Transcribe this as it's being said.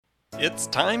It's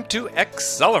time to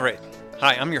accelerate.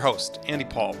 Hi, I'm your host, Andy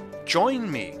Paul.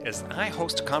 Join me as I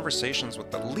host conversations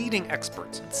with the leading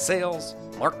experts in sales,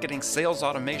 marketing, sales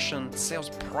automation, sales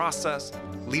process,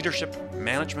 leadership,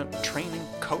 management, training,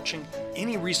 coaching,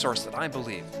 any resource that I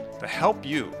believe to help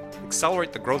you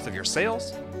accelerate the growth of your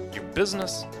sales, your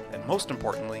business, and most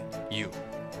importantly, you.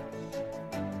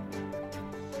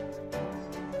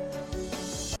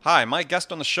 Hi, my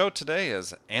guest on the show today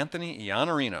is Anthony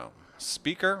Iannarino,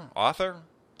 speaker, author,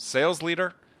 sales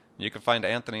leader. You can find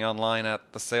Anthony online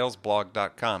at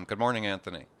thesalesblog.com. Good morning,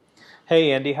 Anthony.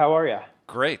 Hey, Andy. How are you?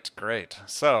 Great.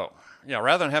 So,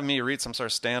 rather than have me read some sort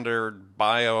of standard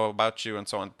bio about you and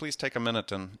so on, please take a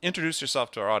minute and introduce yourself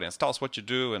to our audience. Tell us what you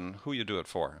do and who you do it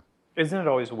for. Isn't it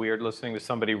always weird listening to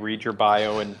somebody read your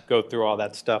bio and go through all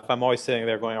that stuff? I'm always sitting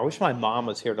there going, I wish my mom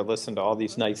was here to listen to all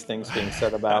these nice things being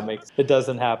said about me. It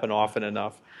doesn't happen often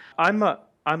enough. I'm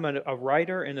a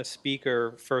writer and a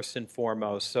speaker first and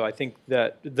foremost, so I think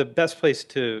that the best place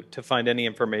to find any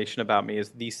information about me is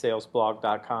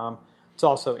thesalesblog.com. It's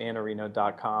also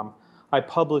iannarino.com. I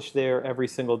publish there every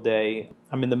single day.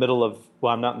 I'm in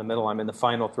the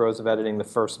final throes of editing the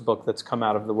first book that's come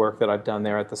out of the work that I've done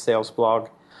there at the Sales Blog.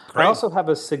 Great. I also have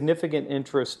a significant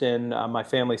interest in my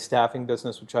family staffing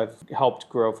business, which I've helped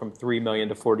grow from $3 million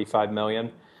to $45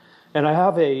 million. And I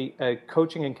have a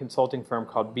coaching and consulting firm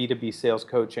called B2B Sales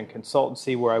Coach and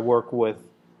Consultancy, where I work with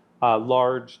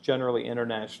large, generally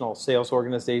international sales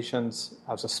organizations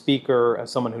as a speaker,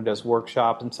 as someone who does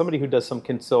workshops, and somebody who does some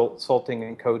consulting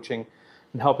and coaching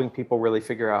and helping people really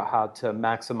figure out how to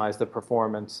maximize the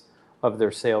performance of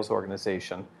their sales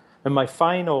organization. And my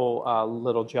final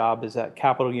little job is at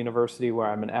Capital University, where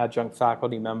I'm an adjunct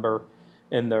faculty member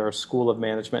in their School of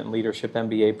Management and Leadership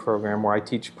MBA program, where I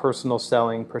teach personal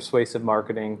selling, persuasive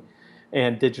marketing,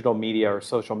 and digital media or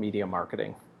social media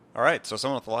marketing. All right, so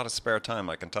someone with a lot of spare time,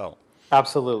 I can tell.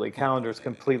 Absolutely. Calendar's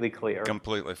completely clear.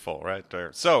 Completely full, right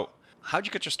there. So, how'd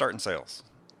you get your start in sales?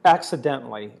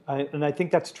 Accidentally. And I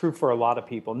think that's true for a lot of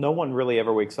people. No one really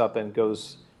ever wakes up and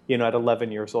goes, at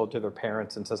 11 years old to their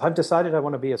parents and says, I've decided I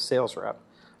want to be a sales rep.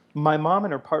 My mom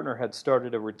and her partner had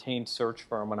started a retained search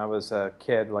firm when I was a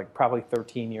kid, like probably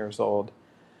 13 years old.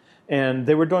 And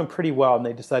they were doing pretty well, and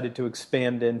they decided to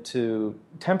expand into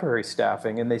temporary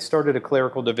staffing. And they started a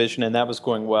clerical division, and that was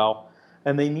going well.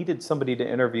 And they needed somebody to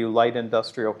interview light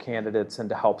industrial candidates and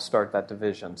to help start that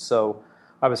division. So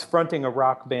I was fronting a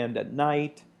rock band at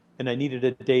night, and I needed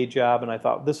a day job, and I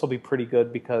thought this will be pretty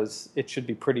good because it should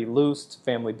be pretty loose. It's a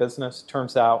family business.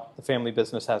 Turns out the family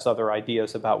business has other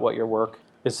ideas about what your work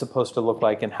is supposed to look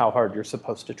like and how hard you're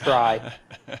supposed to try.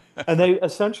 And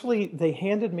they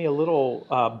handed me a little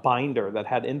binder that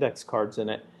had index cards in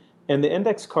it. And the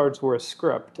index cards were a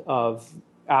script of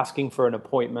asking for an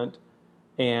appointment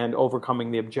and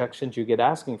overcoming the objections you get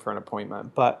asking for an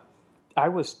appointment. But I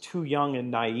was too young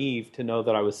and naive to know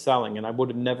that I was selling, and I would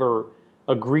have never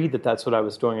agreed that that's what I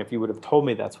was doing if you would have told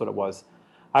me that's what it was.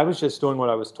 I was just doing what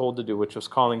I was told to do, which was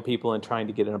calling people and trying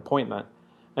to get an appointment.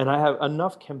 And I have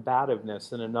enough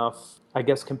combativeness and enough,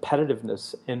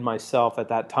 competitiveness in myself at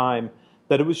that time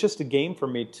that it was just a game for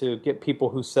me to get people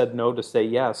who said no to say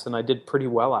yes. And I did pretty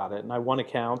well at it. And I won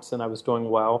accounts and I was doing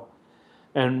well.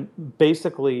 And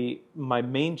basically, my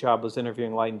main job was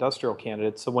interviewing light industrial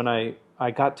candidates. So when I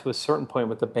got to a certain point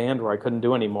with the band where I couldn't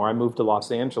do anymore, I moved to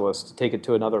Los Angeles to take it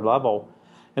to another level.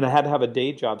 And I had to have a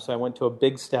day job, so I went to a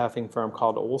big staffing firm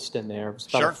called Olston there. It was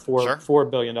about a $4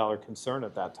 billion concern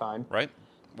at that time. Right.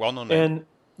 Well-known name.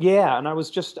 And I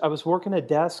was working a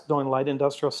desk doing light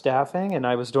industrial staffing, and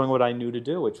I was doing what I knew to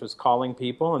do, which was calling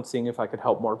people and seeing if I could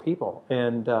help more people.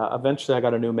 And eventually I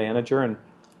got a new manager, and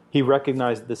he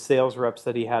recognized the sales reps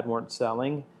that he had weren't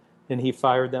selling, and he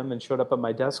fired them and showed up at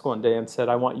my desk one day and said,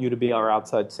 I want you to be our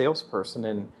outside salesperson.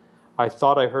 And I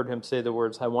thought I heard him say the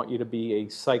words, I want you to be a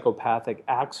psychopathic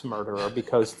axe murderer,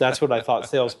 because that's what I thought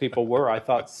salespeople were. I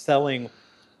thought selling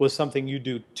was something you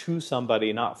do to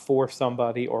somebody, not for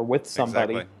somebody or with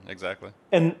somebody. Exactly.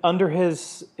 And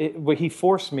he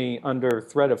forced me under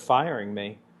threat of firing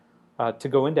me to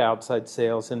go into outside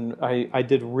sales. And I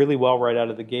did really well right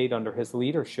out of the gate under his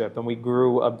leadership. And we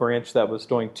grew a branch that was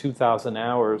doing 2,000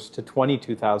 hours to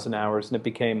 22,000 hours. And it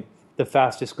became the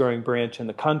fastest growing branch in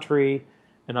the country.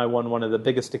 And I won one of the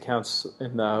biggest accounts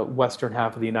in the western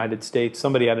half of the United States.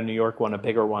 Somebody out of New York won a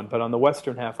bigger one, but on the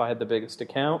western half, I had the biggest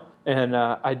account. And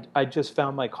I just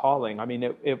found my calling. I mean,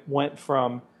 it went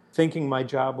from thinking my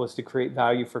job was to create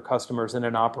value for customers in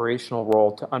an operational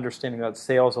role, to understanding that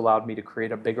sales allowed me to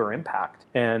create a bigger impact.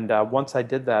 And once I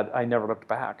did that, I never looked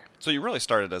back. So you really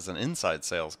started as an inside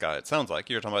sales guy. It sounds like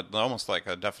you're talking about almost like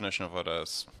a definition of what a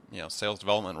sales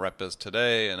development rep is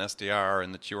today, an SDR,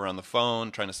 and that you were on the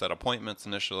phone trying to set appointments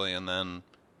initially, and then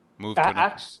moved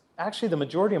to. Actually, the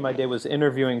majority of my day was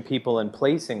interviewing people and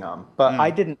placing them, but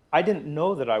I didn't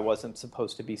know that I wasn't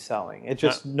supposed to be selling. It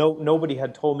just nobody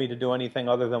had told me to do anything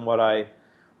other than what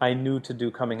I knew to do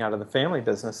coming out of the family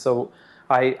business. So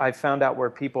I found out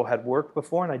where people had worked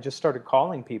before, and I just started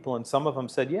calling people, and some of them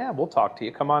said, "Yeah, we'll talk to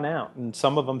you. Come on out." And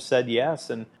some of them said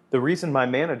yes. And the reason my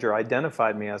manager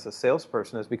identified me as a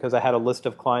salesperson is because I had a list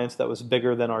of clients that was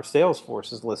bigger than our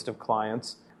Salesforce's list of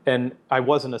clients, and I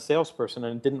wasn't a salesperson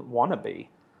and didn't want to be.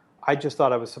 I just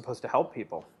thought I was supposed to help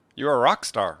people. You were a rock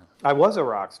star. I was a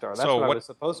rock star. That's what I was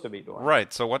supposed to be doing.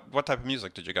 Right. So what type of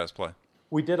music did you guys play?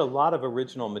 We did a lot of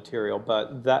original material,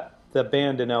 but the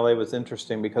band in LA was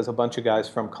interesting because a bunch of guys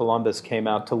from Columbus came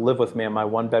out to live with me in my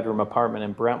one-bedroom apartment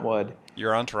in Brentwood.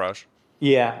 Your entourage.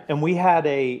 Yeah, and we had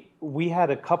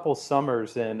a couple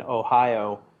summers in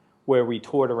Ohio where we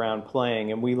toured around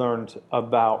playing, and we learned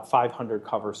about 500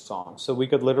 cover songs. So we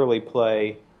could literally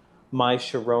play My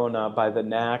Sharona by the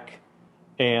Knack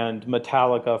and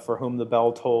Metallica, For Whom the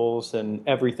Bell Tolls, and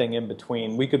everything in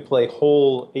between. We could play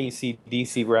whole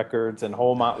AC/DC records and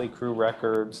whole Motley Crue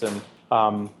records, and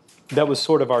that was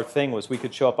sort of our thing, was we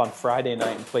could show up on Friday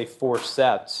night and play 4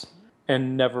 sets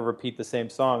and never repeat the same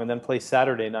song, and then play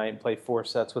Saturday night and play 4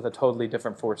 sets with a totally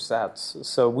different 4 sets.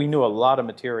 So we knew a lot of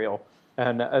material.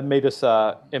 And it made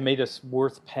us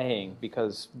worth paying,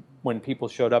 because when people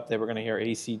showed up, they were going to hear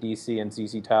AC/DC and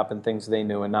ZZ Top and things they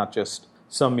knew, and not just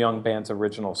some young band's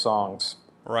original songs.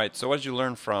 Right. So what did you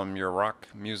learn from your rock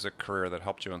music career that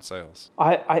helped you in sales?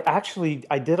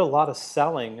 I did a lot of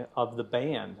selling of the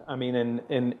band. I mean,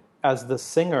 and as the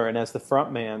singer and as the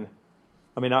front man,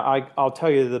 I mean, I'll tell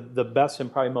you the best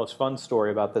and probably most fun story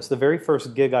about this. The very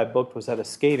first gig I booked was at a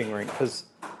skating rink, because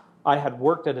I had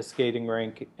worked at a skating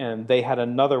rink, and they had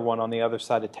another one on the other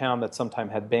side of town that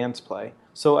sometimes had bands play.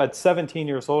 So at 17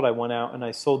 years old, I went out and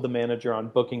I sold the manager on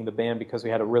booking the band, because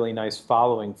we had a really nice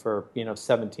following for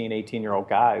 17, 18-year-old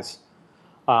guys.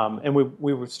 And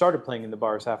we started playing in the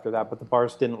bars after that, but the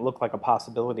bars didn't look like a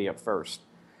possibility at first.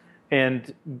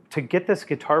 And to get this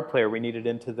guitar player we needed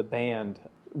into the band,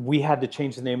 we had to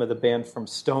change the name of the band from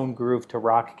Stone Groove to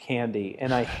Rock Candy,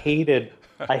 and I hated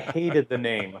the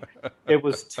name. It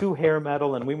was too hair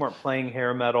metal, and we weren't playing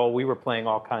hair metal. We were playing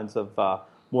all kinds of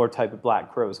more type of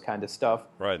Black Crowes kind of stuff.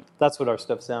 Right. That's what our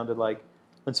stuff sounded like.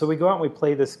 And so we go out and we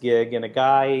play this gig, and a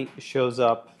guy shows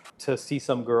up to see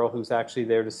some girl who's actually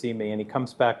there to see me, and he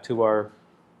comes back to our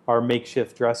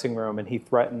makeshift dressing room, and he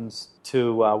threatens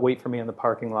to wait for me in the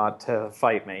parking lot to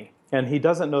fight me. And he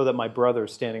doesn't know that my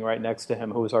brother's standing right next to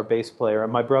him, who is our bass player,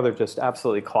 and my brother just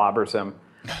absolutely clobbers him.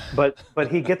 But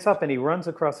he gets up and he runs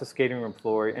across the skating room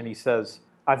floor, and he says,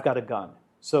 "I've got a gun."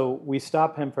 So we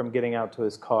stop him from getting out to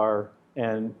his car,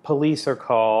 and police are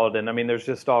called, and I mean, there's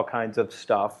just all kinds of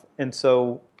stuff. And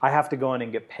so I have to go in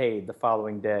and get paid the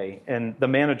following day. And the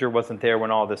manager wasn't there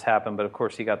when all this happened, but of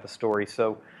course he got the story.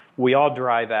 So we all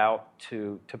drive out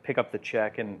to pick up the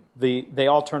check, and they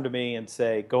all turn to me and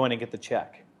say, "Go in and get the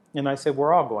check." And I said,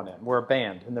 "We're all going in. We're a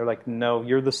band." And they're like, "No,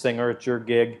 you're the singer. It's your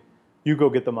gig. You go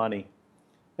get the money."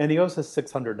 And he owes us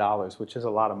 $600, which is a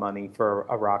lot of money for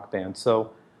a rock band.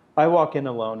 So I walk in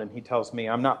alone, and he tells me,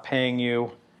 "I'm not paying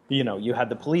you. You had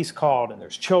the police called, and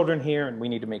there's children here, and we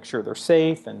need to make sure they're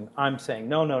safe." And I'm saying,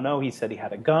 no. He said he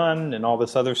had a gun and all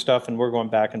this other stuff, and we're going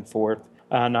back and forth.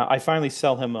 And I finally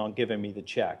sell him on giving me the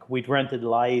check. We'd rented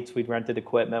lights. We'd rented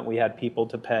equipment. We had people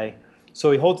to pay.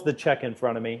 So he holds the check in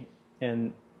front of me,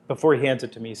 and before he hands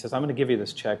it to me, he says, "I'm going to give you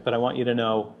this check, but I want you to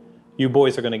know you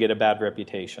boys are going to get a bad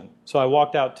reputation." So I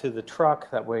walked out to the truck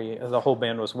that the whole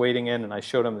band was waiting in, and I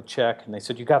showed them the check, and they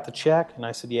said, "You got the check?" And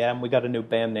I said, "Yeah, and we got a new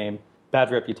band name,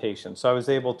 Bad Reputation." So I was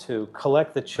able to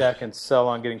collect the check and sell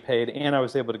on getting paid, and I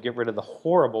was able to get rid of the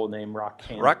horrible name Rock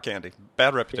Candy. Rock Candy.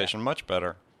 Bad reputation, yeah. Much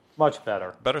better. Much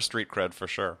better. Better street cred for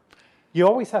sure. You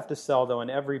always have to sell, though, in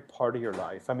every part of your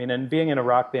life. I mean, and being in a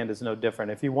rock band is no different.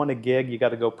 If you want a gig, you got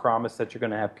to go promise that you're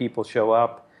going to have people show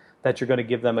up, that you're going to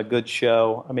give them a good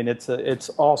show. I mean, it's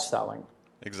all selling.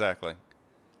 Exactly.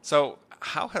 So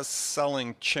how has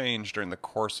selling changed during the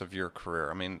course of your career?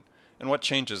 I mean, and what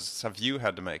changes have you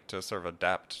had to make to sort of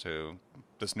adapt to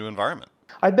this new environment?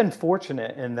 I've been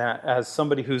fortunate in that, as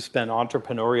somebody who's been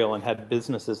entrepreneurial and had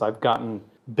businesses, I've gotten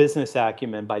business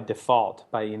acumen by default,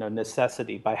 by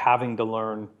necessity, by having to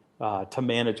learn to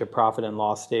manage a profit and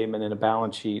loss statement and a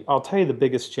balance sheet. I'll tell you the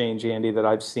biggest change, Andy, that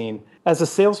I've seen. As a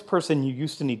salesperson, you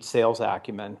used to need sales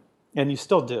acumen, and you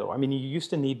still do. I mean, you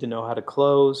used to need to know how to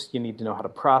close, you need to know how to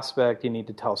prospect, you need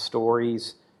to tell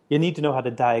stories, you need to know how to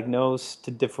diagnose,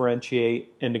 to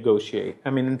differentiate, and negotiate.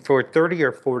 I mean, for 30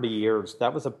 or 40 years,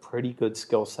 that was a pretty good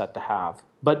skill set to have.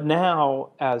 But now,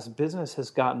 as business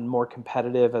has gotten more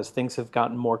competitive, as things have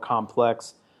gotten more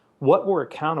complex, what we're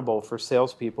accountable for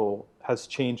salespeople has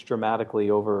changed dramatically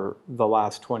over the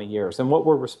last 20 years. And what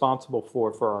we're responsible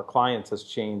for our clients has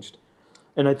changed.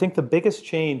 And I think the biggest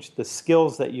change, the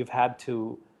skills that you've had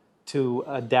to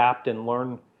adapt and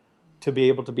learn to be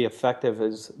able to be effective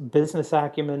is business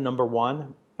acumen, number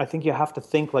one. I think you have to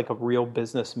think like a real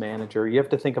business manager. You have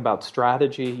to think about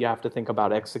strategy. You have to think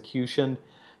about execution.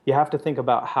 You have to think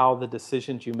about how the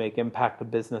decisions you make impact the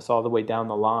business all the way down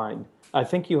the line. I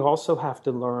think you also have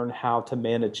to learn how to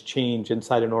manage change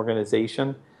inside an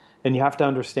organization. And you have to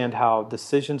understand how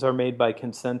decisions are made by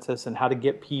consensus and how to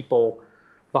get people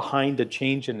behind a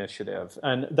change initiative.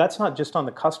 And that's not just on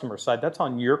the customer side, that's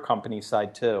on your company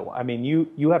side too. I mean,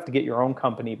 you have to get your own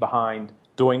company behind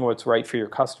doing what's right for your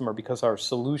customer because our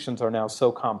solutions are now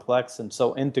so complex and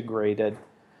so integrated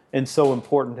and so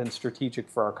important and strategic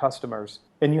for our customers.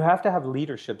 And you have to have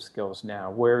leadership skills now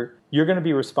where you're going to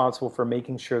be responsible for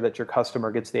making sure that your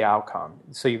customer gets the outcome.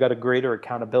 So you've got a greater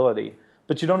accountability,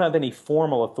 but you don't have any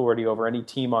formal authority over any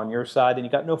team on your side, and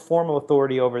you got no formal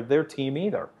authority over their team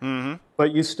either. Mm-hmm.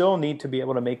 But you still need to be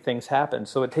able to make things happen.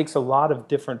 So it takes a lot of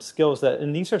different skills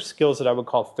and these are skills that I would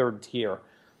call third tier.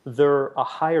 They're a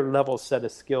higher level set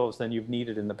of skills than you've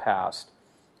needed in the past.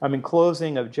 I mean,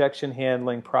 closing, objection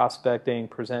handling, prospecting,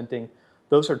 presenting,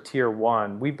 those are tier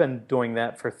one. We've been doing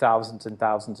that for thousands and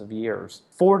thousands of years.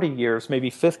 40 years,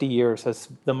 maybe 50 years, as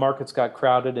the markets got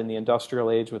crowded in the industrial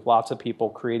age with lots of people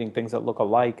creating things that look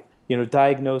alike,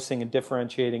 diagnosing and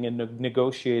differentiating and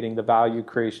negotiating the value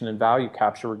creation and value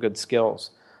capture were good skills.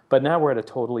 But now we're at a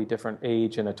totally different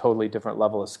age and a totally different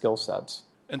level of skill sets.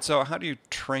 And so how do you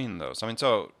train those? I mean,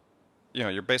 so,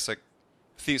 your basic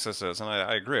thesis is, and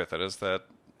I agree with it, is that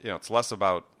it's less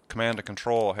about command and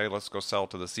control. Hey, let's go sell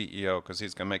to the CEO because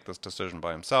he's going to make this decision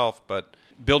by himself. But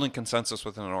building consensus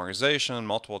within an organization,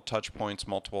 multiple touch points,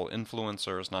 multiple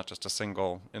influencers, not just a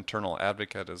single internal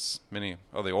advocate, as many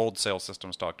of the old sales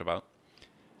systems talked about.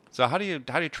 So how do you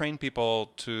train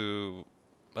people to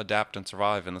adapt and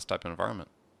survive in this type of environment?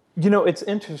 It's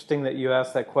interesting that you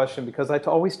asked that question because I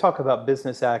always talk about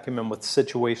business acumen with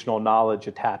situational knowledge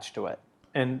attached to it.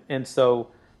 And so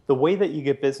the way that you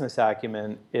get business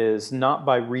acumen is not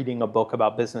by reading a book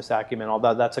about business acumen,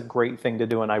 although that's a great thing to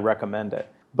do and I recommend it.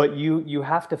 But you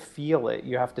have to feel it,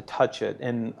 you have to touch it.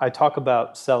 And I talk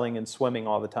about selling and swimming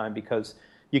all the time because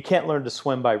you can't learn to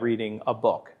swim by reading a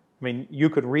book. I mean, you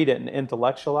could read it and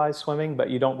intellectualize swimming, but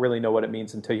you don't really know what it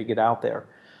means until you get out there.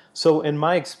 So in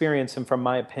my experience and from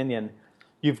my opinion,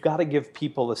 you've got to give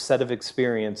people a set of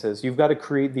experiences. You've got to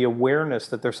create the awareness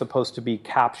that they're supposed to be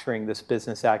capturing this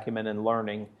business acumen and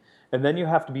learning. And then you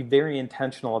have to be very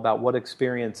intentional about what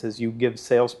experiences you give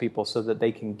salespeople so that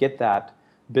they can get that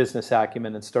business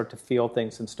acumen and start to feel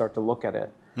things and start to look at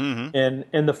it. Mm-hmm. And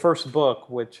in the first book,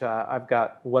 which I've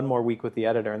got one more week with the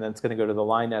editor and then it's going to go to the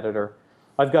line editor,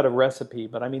 I've got a recipe,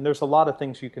 but I mean, there's a lot of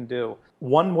things you can do.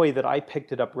 One way that I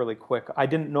picked it up really quick, I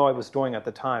didn't know I was doing at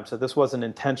the time, so this wasn't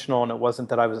intentional, and it wasn't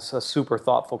that I was a super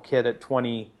thoughtful kid at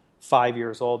 25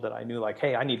 years old that I knew like,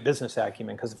 hey, I need business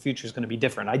acumen because the future is going to be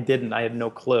different. I didn't. I had no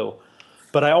clue.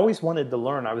 But I always wanted to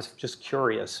learn. I was just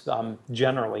curious,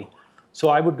 generally. So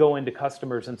I would go into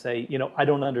customers and say, I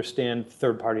don't understand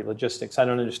third-party logistics. I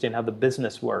don't understand how the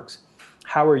business works.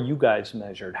 How are you guys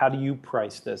measured? How do you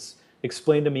price this?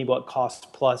 Explain to me what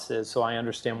cost plus is so I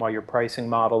understand why your pricing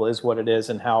model is what it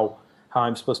is and how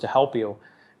I'm supposed to help you.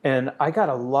 And I got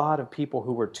a lot of people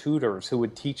who were tutors who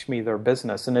would teach me their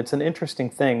business. And it's an interesting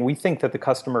thing. We think that the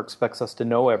customer expects us to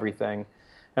know everything.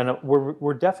 And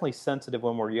we're definitely sensitive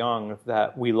when we're young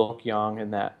that we look young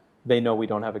and that they know we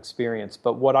don't have experience.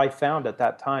 But what I found at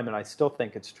that time, and I still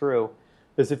think it's true,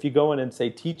 is if you go in and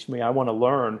say, teach me, I want to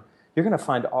learn, you're going to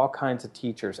find all kinds of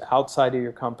teachers outside of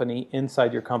your company,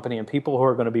 inside your company, and people who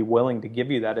are going to be willing to give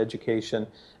you that education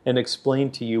and explain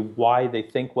to you why they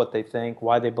think what they think,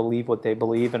 why they believe what they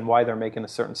believe, and why they're making a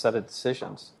certain set of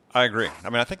decisions. I agree. I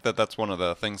mean, I think that's one of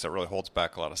the things that really holds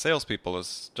back a lot of salespeople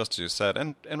is, just as you said,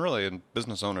 and really in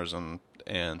business owners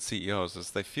and CEOs,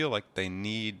 is they feel like they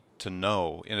need to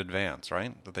know in advance,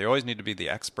 right? That they always need to be the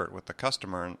expert with the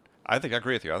customer. And I think I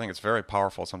agree with you. I think it's very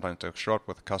powerful sometimes to show up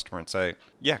with a customer and say,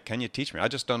 yeah, can you teach me? I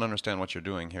just don't understand what you're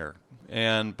doing here.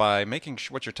 And by making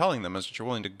what you're telling them is that you're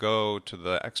willing to go to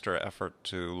the extra effort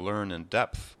to learn in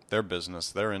depth their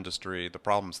business, their industry, the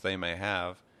problems they may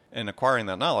have. And acquiring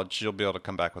that knowledge, you'll be able to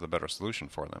come back with a better solution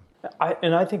for them.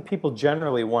 I think people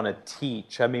generally want to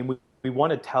teach. I mean, we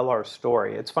want to tell our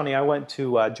story. It's funny, I went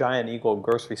to Giant Eagle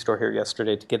grocery store here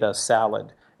yesterday to get a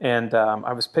salad. And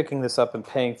I was picking this up and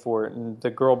paying for it, and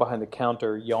the girl behind the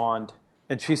counter yawned.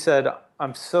 And she said,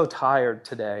 "I'm so tired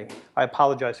today. I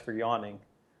apologize for yawning."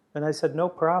 And I said, "No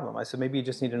problem." I said, "Maybe you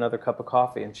just need another cup of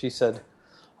coffee." And she said,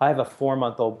 "I have a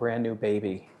 4-month-old brand new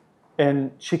baby."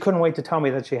 And she couldn't wait to tell me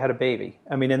that she had a baby.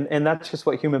 I mean, and that's just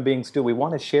what human beings do. We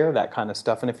want to share that kind of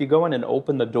stuff. And if you go in and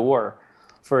open the door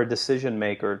for a decision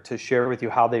maker to share with you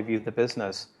how they view the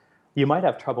business, you might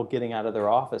have trouble getting out of their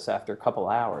office after a couple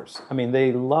hours. I mean,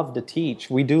 they love to teach.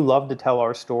 We do love to tell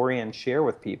our story and share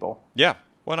with people. Yeah.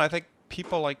 Well, I think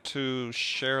people like to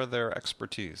share their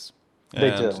expertise.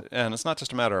 They do. And it's not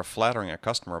just a matter of flattering a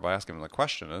customer by asking them the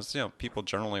question. It's, people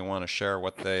generally want to share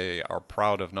what they are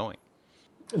proud of knowing.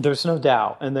 There's no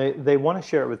doubt. And they want to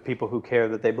share it with people who care,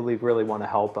 that they believe really want to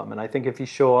help them. And I think if you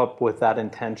show up with that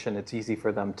intention, it's easy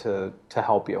for them to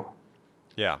help you.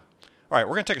 Yeah. All right,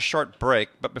 we're going to take a short break.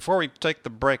 But before we take the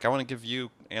break, I want to give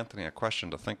you, Anthony, a question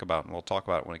to think about, and we'll talk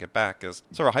about it when we get back. Is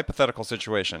sort of a hypothetical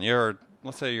situation.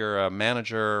 Let's say you're a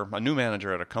new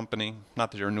manager at a company.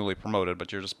 Not that you're newly promoted,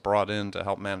 but you're just brought in to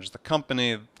help manage the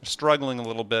company. Struggling a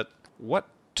little bit. What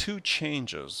 2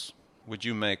 changes would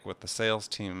you make with the sales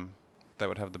team that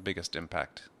would have the biggest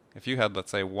impact? If you had,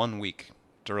 let's say, 1 week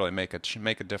to really make a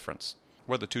difference,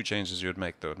 what are the 2 changes you would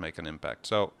make that would make an impact?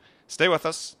 So stay with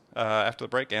us. After the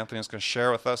break, Anthony is going to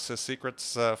share with us his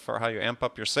secrets for how you amp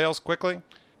up your sales quickly,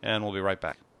 and we'll be right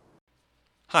back.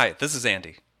 Hi, this is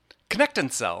Andy. Connect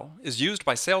and Sell is used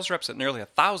by sales reps at nearly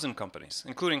 1,000 companies,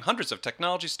 including hundreds of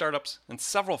technology startups and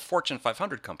several Fortune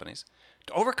 500 companies,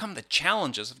 to overcome the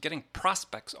challenges of getting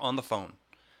prospects on the phone.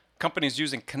 Companies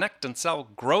using Connect and Sell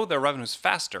grow their revenues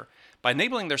faster by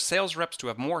enabling their sales reps to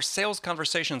have more sales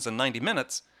conversations in 90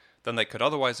 minutes than they could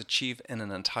otherwise achieve in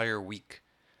an entire week.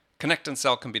 Connect and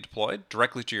Sell can be deployed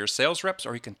directly to your sales reps,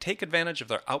 or you can take advantage of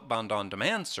their outbound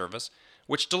on-demand service,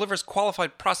 which delivers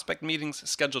qualified prospect meetings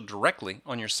scheduled directly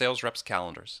on your sales reps'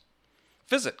 calendars.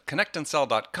 Visit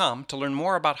connectandsell.com to learn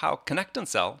more about how Connect and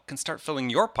Sell can start filling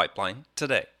your pipeline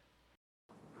today.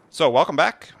 So, welcome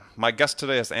back. My guest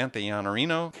today is Anthony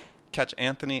Iannarino. Catch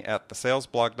Anthony at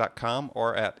thesalesblog.com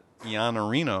or at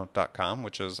Iannarino.com,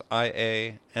 which is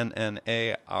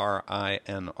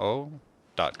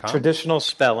IANNARINO.com. Traditional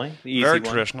spelling. The easy Very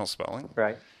one. traditional spelling.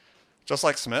 Right. Just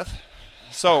like Smith.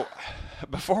 So,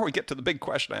 before we get to the big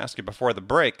question I asked you before the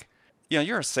break,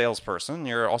 you're a salesperson.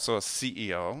 You're also a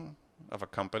CEO of a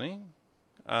company.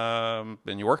 And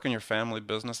you work in your family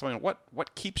business. I mean,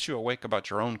 what keeps you awake about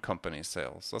your own company's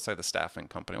sales? Let's say the staffing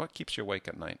company. What keeps you awake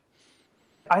at night?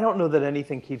 I don't know that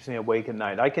anything keeps me awake at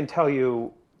night. I can tell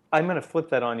you, I'm going to flip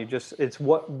that on you. It's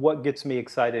what gets me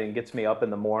excited and gets me up in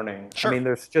the morning. Sure. I mean,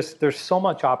 there's so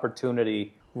much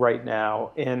opportunity right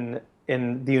now in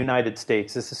the United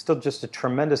States. This is still just a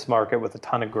tremendous market with a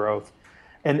ton of growth.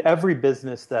 And every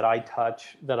business that I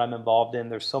touch, that I'm involved in,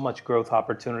 there's so much growth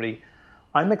opportunity.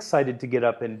 I'm excited to get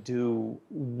up and do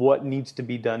what needs to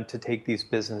be done to take these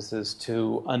businesses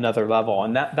to another level.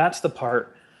 And that's the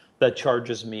part that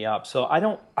charges me up. So I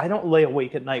don't lay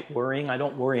awake at night worrying. I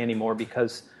don't worry anymore,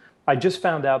 because I just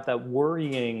found out that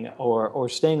worrying or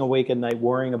staying awake at night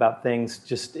worrying about things,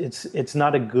 just it's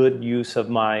not a good use of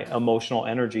my emotional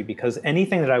energy, because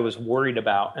anything that I was worried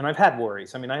about, and I've had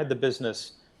worries. I mean, I had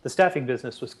the staffing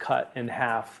business was cut in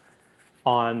half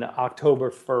on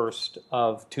October 1st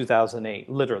of 2008,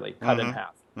 literally cut in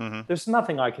half. Mm-hmm. There's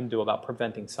nothing I can do about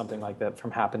preventing something like that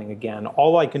from happening again.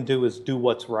 All I can do is do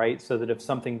what's right, so that if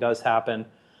something does happen,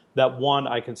 that 1,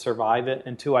 I can survive it,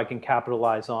 and 2, I can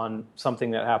capitalize on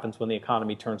something that happens when the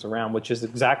economy turns around, which is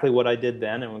exactly what I did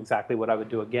then and exactly what I would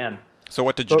do again. So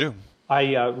what did you do?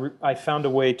 I found a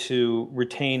way to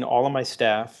retain all of my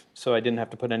staff, so I didn't have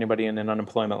to put anybody in an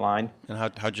unemployment line. And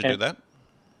how'd you do that?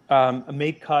 I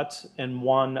made cuts and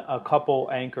won a couple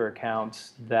anchor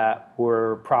accounts that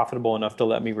were profitable enough to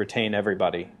let me retain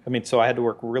everybody. I mean, so I had to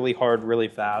work really hard, really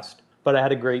fast, but I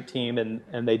had a great team, and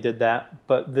they did that.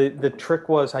 But the trick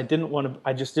was I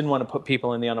just didn't want to put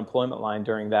people in the unemployment line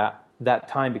during that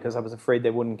time, because I was afraid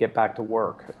they wouldn't get back to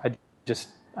work.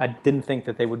 I didn't think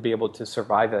that they would be able to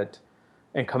survive it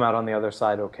and come out on the other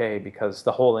side okay, because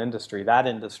the whole industry, that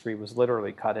industry was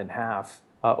literally cut in half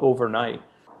overnight.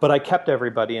 But I kept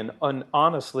everybody, and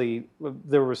honestly,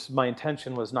 my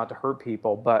intention was not to hurt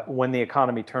people. But when the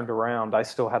economy turned around, I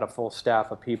still had a full staff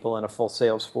of people and a full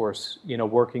sales force,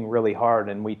 working really hard,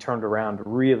 and we turned around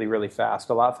really, really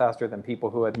fast, a lot faster than people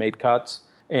who had made cuts.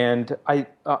 And I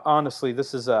honestly,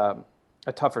 this is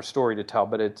a tougher story to tell,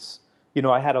 but it's,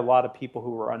 I had a lot of people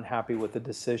who were unhappy with the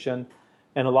decision.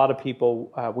 And a lot of people,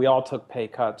 we all took pay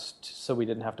cuts so we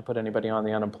didn't have to put anybody on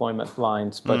the unemployment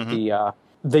lines. But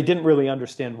they didn't really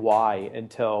understand why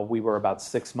until we were about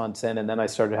 6 months in. And then I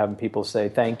started having people say,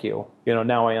 thank you.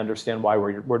 Now I understand why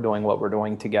we're doing what we're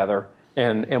doing together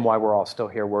and why we're all still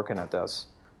here working at this.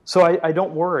 So I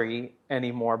don't worry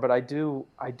anymore, but I do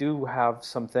have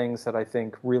some things that I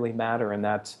think really matter, and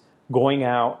that's going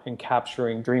out and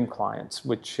capturing dream clients,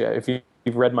 which if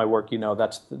you've read my work,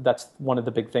 that's one of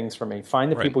the big things for me.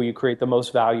 Find the people you create the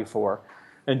most value for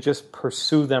and just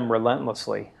pursue them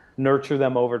relentlessly. Nurture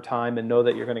them over time and know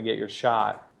that you're going to get your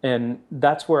shot. And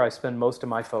that's where I spend most of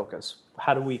my focus.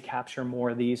 How do we capture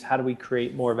more of these? How do we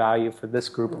create more value for this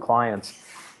group of clients?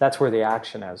 That's where the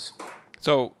action is.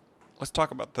 So let's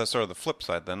talk about the sort of the flip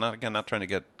side then. Not trying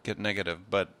to get negative,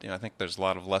 but I think there's a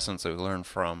lot of lessons that we learn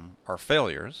from our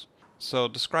failures. So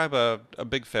describe a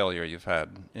big failure you've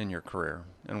had in your career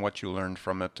and what you learned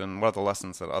from it and what are the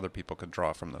lessons that other people could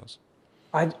draw from those.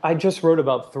 I just wrote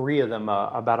about 3 of them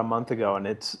about a month ago, and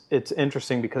it's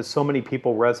interesting because so many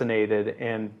people resonated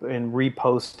and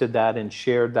reposted that and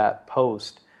shared that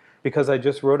post because I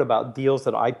just wrote about deals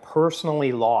that I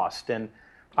personally lost. And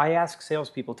I ask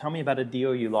salespeople, tell me about a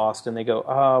deal you lost, and they go,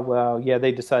 oh, well, yeah,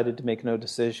 they decided to make no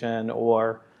decision,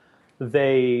 or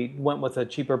they went with a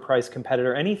cheaper price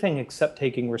competitor, anything except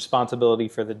taking responsibility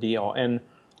for the deal. And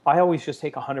I always just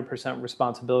take 100%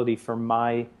 responsibility for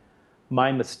my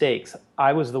mistakes.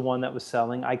 I was the one that was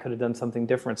selling. I could have done something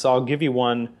different. So I'll give you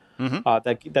one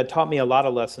that taught me a lot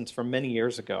of lessons from many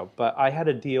years ago. But I had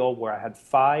a deal where I had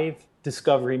 5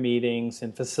 discovery meetings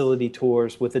and facility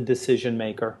tours with a decision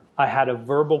maker. I had a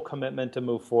verbal commitment to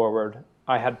move forward.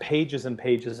 I had pages and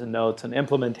pages of notes, an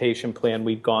implementation plan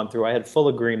we'd gone through. I had full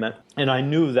agreement, and I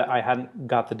knew that I hadn't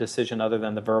got the decision other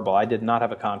than the verbal. I did not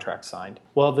have a contract signed.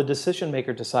 Well, the decision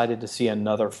maker decided to see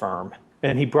another firm,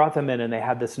 and he brought them in, and they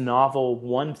had this novel,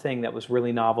 one thing that was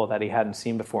really novel that he hadn't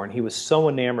seen before, and he was so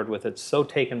enamored with it, so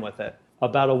taken with it.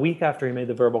 About a week after he made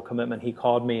the verbal commitment, he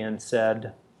called me and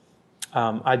said,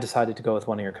 I decided to go with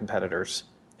one of your competitors.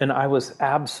 And I was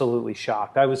absolutely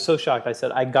shocked. I was so shocked. I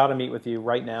said, I got to meet with you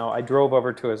right now. I drove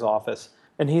over to his office.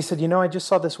 And he said, I just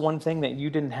saw this one thing that you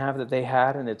didn't have that they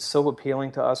had, and it's so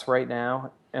appealing to us right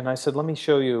now. And I said, let me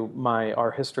show you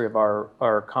our history of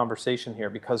our conversation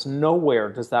here, because nowhere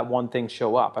does that one thing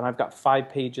show up. And I've got 5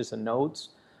 pages of notes.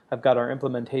 I've got our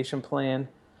implementation plan.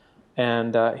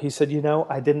 And he said,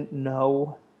 I didn't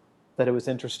know that it was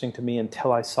interesting to me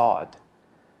until I saw it.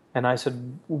 And I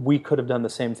said, we could have done the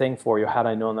same thing for you had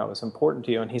I known that was important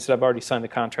to you. And he said, I've already signed the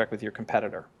contract with your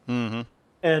competitor. Mm-hmm.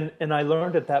 And I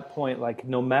learned at that point, like,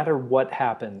 no matter what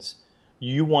happens,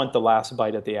 you want the last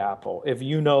bite at the apple. If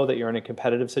you know that you're in a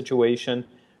competitive situation,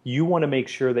 you want to make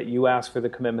sure that you ask for the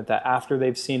commitment that after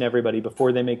they've seen everybody,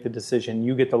 before they make the decision,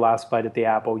 you get the last bite at the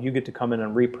apple. You get to come in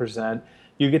and represent.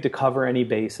 You get to cover any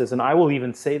bases. And I will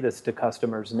even say this to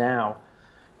customers now.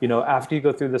 After you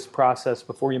go through this process,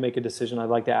 before you make a decision,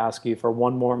 I'd like to ask you for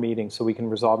one more meeting so we can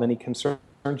resolve any concerns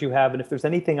you have. And if there's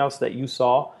anything else that you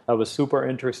saw that was super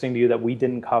interesting to you that we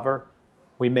didn't cover,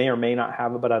 we may or may not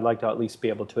have it, but I'd like to at least be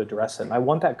able to address it. And I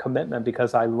want that commitment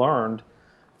because I learned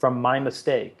from my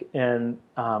mistake. And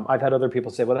I've had other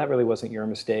people say, well, that really wasn't your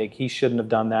mistake. He shouldn't have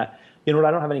done that. You know what?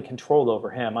 I don't have any control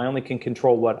over him. I only can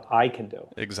control what I can do.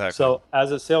 Exactly. So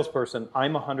as a salesperson,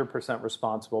 I'm 100%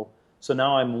 responsible. So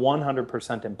now I'm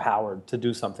 100% empowered to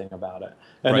do something about it.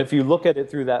 And if you look at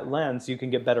it through that lens, you can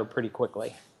get better pretty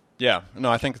quickly. Yeah.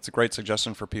 No, I think it's a great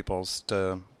suggestion for people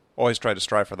to always try to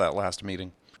strive for that last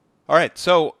meeting. All right.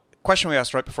 So question we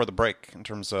asked right before the break in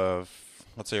terms of,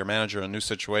 let's say you're a manager in a new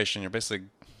situation. You're basically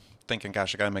thinking,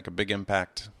 gosh, I got to make a big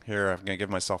impact here. I'm going to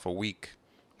give myself a week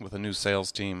with a new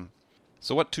sales team.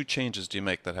 So what 2 changes do you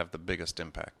make that have the biggest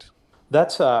impact?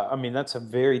 That's a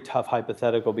very tough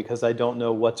hypothetical because I don't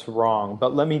know what's wrong.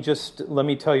 But let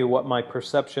me tell you what my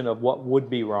perception of what would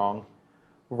be wrong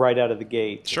right out of the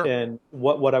gate. Sure. And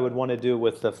what I would want to do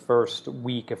with the first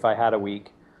week if I had a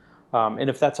week. And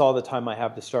if that's all the time I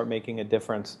have to start making a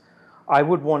difference, I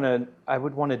would want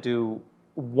to do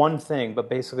one thing, but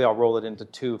basically I'll roll it into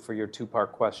 2 for your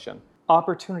 2-part question.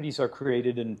 Opportunities are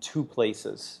created in 2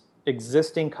 places: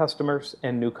 existing customers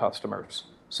and new customers.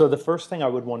 So the first thing I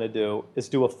would want to do is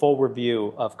do a full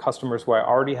review of customers where I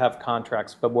already have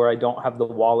contracts, but where I don't have the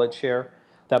wallet share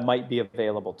that might be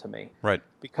available to me. Right.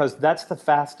 Because that's the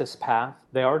fastest path.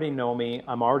 They already know me.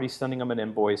 I'm already sending them an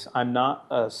invoice. I'm not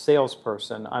a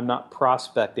salesperson. I'm not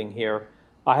prospecting here.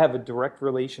 I have a direct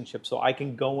relationship, so I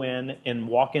can go in and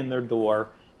walk in their door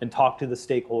and talk to the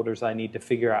stakeholders I need to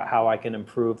figure out how I can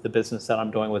improve the business that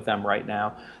I'm doing with them right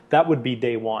now. That would be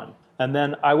day one. And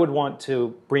then I would want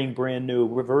to bring brand new,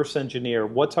 reverse engineer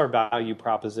what's our value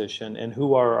proposition and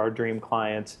who are our dream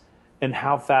clients, and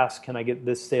how fast can I get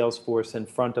this sales force in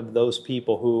front of those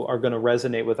people who are going to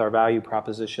resonate with our value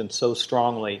proposition so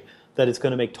strongly that it's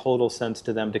going to make total sense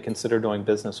to them to consider doing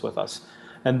business with us.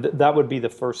 And that would be the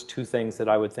first two things that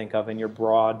I would think of in your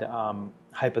broad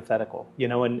hypothetical.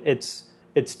 And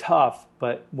it's tough,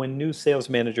 but when new sales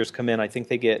managers come in, I think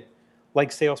they get,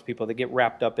 like salespeople, they get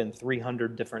wrapped up in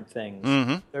 300 different things.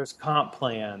 Mm-hmm. There's comp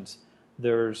plans,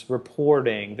 there's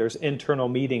reporting, there's internal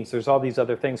meetings, there's all these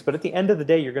other things. But at the end of the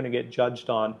day, you're going to get judged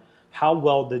on how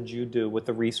well did you do with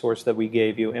the resource that we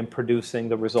gave you in producing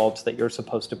the results that you're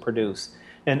supposed to produce.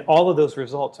 And all of those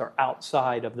results are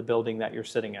outside of the building that you're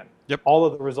sitting in. Yep. All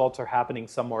of the results are happening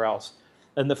somewhere else.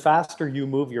 And the faster you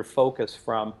move your focus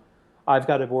from, I've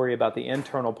got to worry about the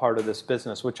internal part of this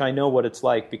business, which I know what it's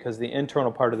like because the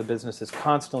internal part of the business is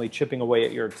constantly chipping away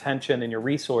at your attention and your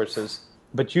resources.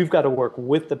 But you've got to work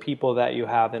with the people that you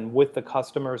have and with the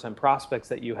customers and prospects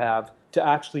that you have to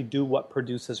actually do what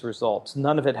produces results.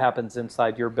 None of it happens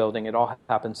inside your building. It all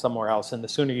happens somewhere else. And the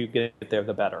sooner you get there,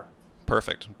 the better.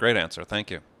 Perfect. Great answer. Thank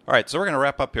you. All right, so we're going to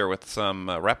wrap up here with some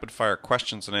rapid-fire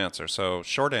questions and answers. So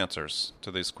short answers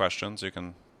to these questions. You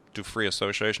can do free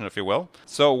association, if you will.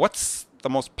 So what's the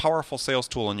most powerful sales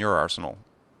tool in your arsenal?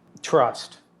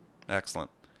 Trust. Excellent.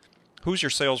 Who's your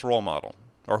sales role model?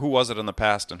 Or who was it in the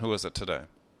past and who is it today?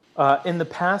 In the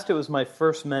past, it was my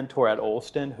first mentor at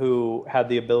Olston who had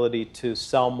the ability to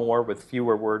sell more with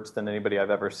fewer words than anybody I've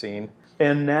ever seen.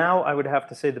 And now I would have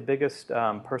to say the biggest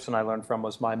person I learned from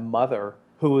was my mother,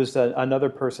 who is another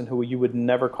person who you would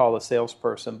never call a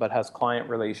salesperson, but has client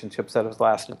relationships that has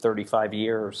lasted 35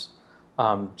 years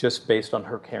just based on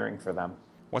her caring for them.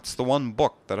 What's the one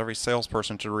book that every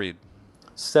salesperson should read?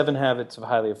 7 Habits of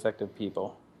Highly Effective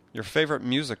People. Your favorite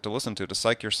music to listen to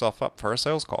psych yourself up for a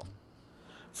sales call?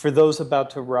 For those about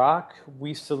to rock,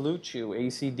 We Salute You,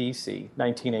 AC/DC,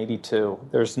 1982.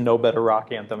 There's no better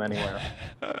rock anthem anywhere.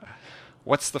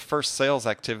 What's the first sales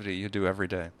activity you do every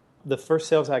day? The first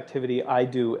sales activity I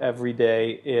do every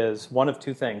day is one of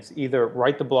two things. Either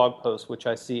write the blog post, which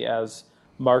I see as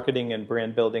marketing and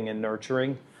brand building and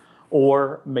nurturing,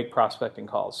 or make prospecting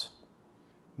calls.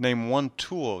 Name one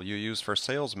tool you use for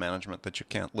sales management that you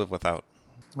can't live without.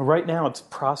 Right now it's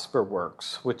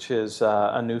ProsperWorks, which is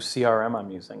a new CRM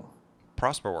I'm using.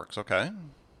 ProsperWorks, okay.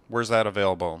 Where's that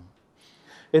available?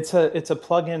 It's a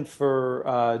plugin for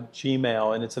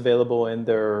Gmail, and it's available in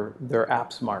their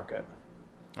apps market.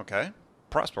 Okay.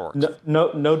 ProsperWorks.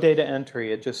 No data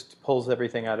entry. It just pulls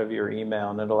everything out of your email,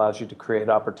 and it allows you to create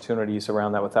opportunities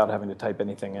around that without having to type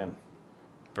anything in.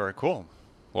 Very cool.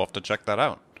 We'll have to check that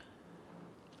out.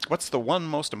 What's the one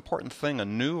most important thing a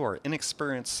new or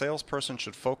inexperienced salesperson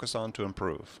should focus on to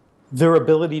improve? Their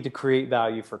ability to create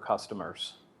value for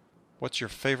customers. What's your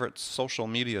favorite social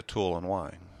media tool and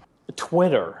why?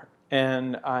 Twitter.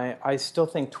 And I still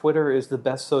think Twitter is the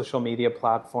best social media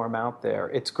platform out there.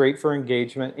 It's great for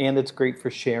engagement and it's great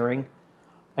for sharing.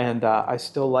 And I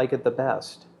still like it the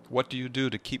best. What do you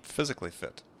do to keep physically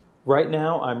fit? Right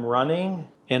now I'm running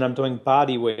and I'm doing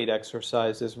body weight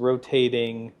exercises,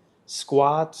 rotating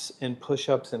squats and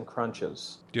push-ups and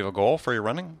crunches. Do you have a goal for your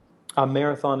running? A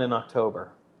marathon in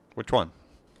October. Which one?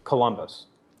 Columbus.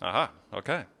 Aha.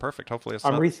 Okay. Perfect. Hopefully it's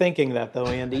I'm not... rethinking that though,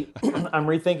 Andy. I'm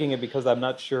rethinking it because I'm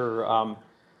not sure.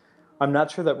 I'm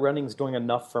not sure that running's doing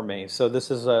enough for me. So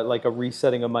this is like a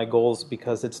resetting of my goals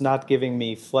because it's not giving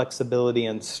me flexibility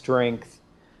and strength.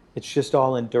 It's just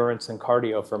all endurance and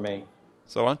cardio for me.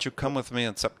 So why don't you come with me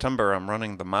in September? I'm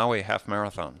running the Maui Half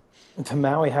Marathon. The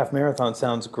Maui Half Marathon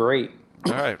sounds great.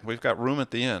 All right. We've got room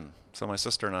at the inn. So my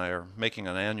sister and I are making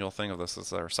an annual thing of this. This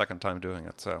is our second time doing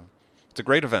it. So it's a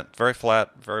great event. Very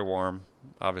flat, very warm,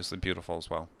 obviously beautiful as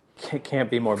well. It can't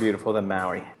be more beautiful than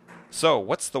Maui. So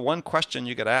what's the one question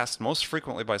you get asked most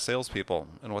frequently by salespeople,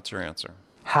 and what's your answer?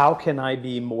 How can I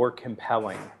be more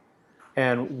compelling?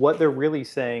 And what they're really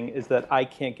saying is that I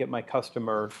can't get my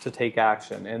customer to take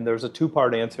action. And there's a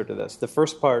two-part answer to this. The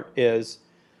first part is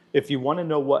if you want to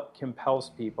know what compels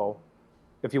people,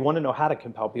 if you want to know how to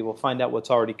compel people, find out what's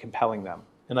already compelling them.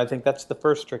 And I think that's the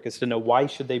first trick, is to know why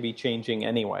should they be changing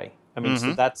anyway. I mean,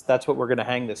 so that's what we're going to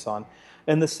hang this on.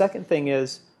 And the second thing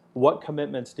is, what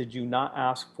commitments did you not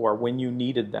ask for when you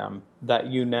needed them that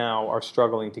you now are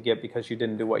struggling to get because you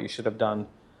didn't do what you should have done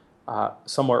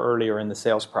somewhere earlier in the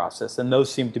sales process? And those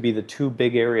seem to be the two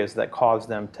big areas that cause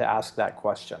them to ask that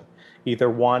question. Either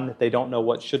one, they don't know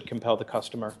what should compel the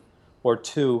customer, or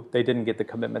two, they didn't get the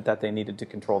commitment that they needed to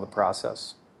control the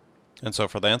process. And so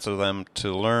for the answer to them,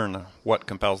 to learn what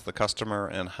compels the customer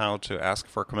and how to ask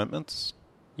for commitments?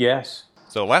 Yes.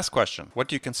 So last question, what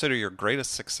do you consider your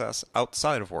greatest success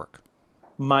outside of work?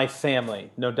 My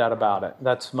family, no doubt about it.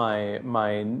 That's my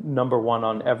number one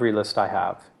on every list I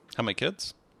have. How many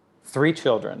kids? 3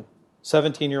 children,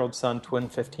 17-year-old son, twin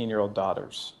 15-year-old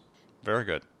daughters. Very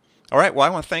good. All right, well,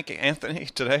 I want to thank Anthony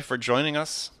today for joining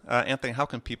us. Anthony, how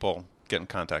can people get in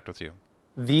contact with you?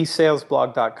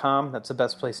 thesalesblog.com. That's the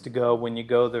best place to go. When you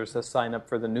go, there's a sign up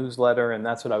for the newsletter, and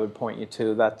that's what I would point you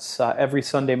to. That's every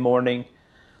Sunday morning,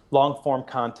 long-form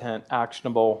content,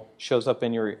 actionable, shows up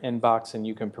in your inbox, and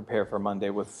you can prepare for Monday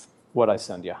with what I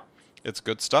send you. It's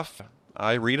good stuff.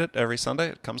 I read it every Sunday.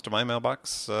 It comes to my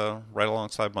mailbox right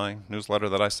alongside my newsletter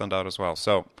that I send out as well.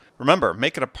 So remember,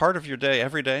 make it a part of your day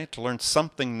every day to learn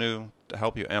something new to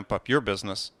help you amp up your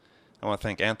business. I want to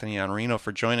thank Anthony Iannarino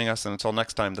for joining us, and until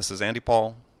next time, this is Andy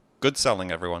Paul. Good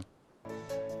selling, everyone.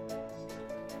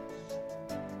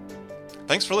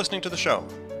 Thanks for listening to the show.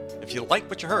 If you like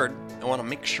what you heard and want to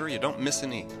make sure you don't miss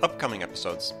any upcoming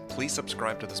episodes, please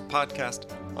subscribe to this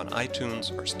podcast on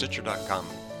iTunes or Stitcher.com.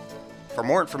 For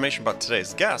more information about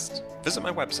today's guest, visit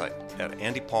my website at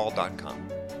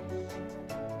andypaul.com.